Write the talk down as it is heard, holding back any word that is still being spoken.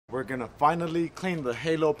We're gonna finally clean the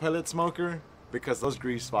Halo pellet smoker because those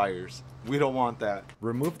grease fires. We don't want that.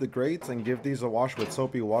 Remove the grates and give these a wash with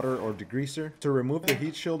soapy water or degreaser. To remove the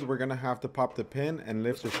heat shield, we're gonna have to pop the pin and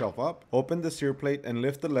lift the shelf up. Open the sear plate and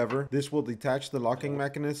lift the lever. This will detach the locking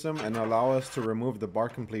mechanism and allow us to remove the bar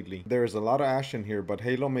completely. There is a lot of ash in here, but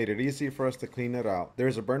Halo made it easy for us to clean it out.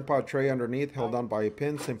 There's a burn pot tray underneath held on by a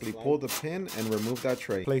pin. Simply pull the pin and remove that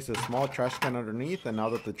tray. Place a small trash can underneath, and now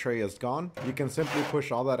that the tray is gone, you can simply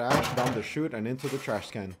push all that ash down the chute and into the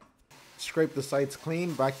trash can. Scrape the sides clean,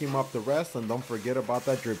 vacuum up the rest, and don't forget about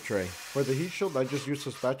that drip tray. For the heat shield, I just used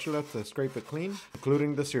a spatula to scrape it clean,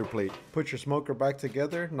 including the sear plate. Put your smoker back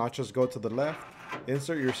together, notches go to the left,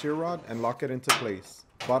 insert your sear rod and lock it into place.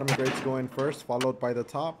 Bottom grates go in first, followed by the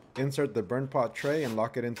top. Insert the burn pot tray and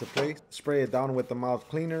lock it into place. Spray it down with the mild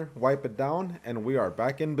cleaner, wipe it down, and we are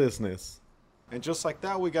back in business. And just like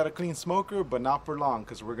that, we got a clean smoker, but not for long,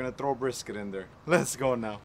 because we're going to throw brisket in there. Let's go now.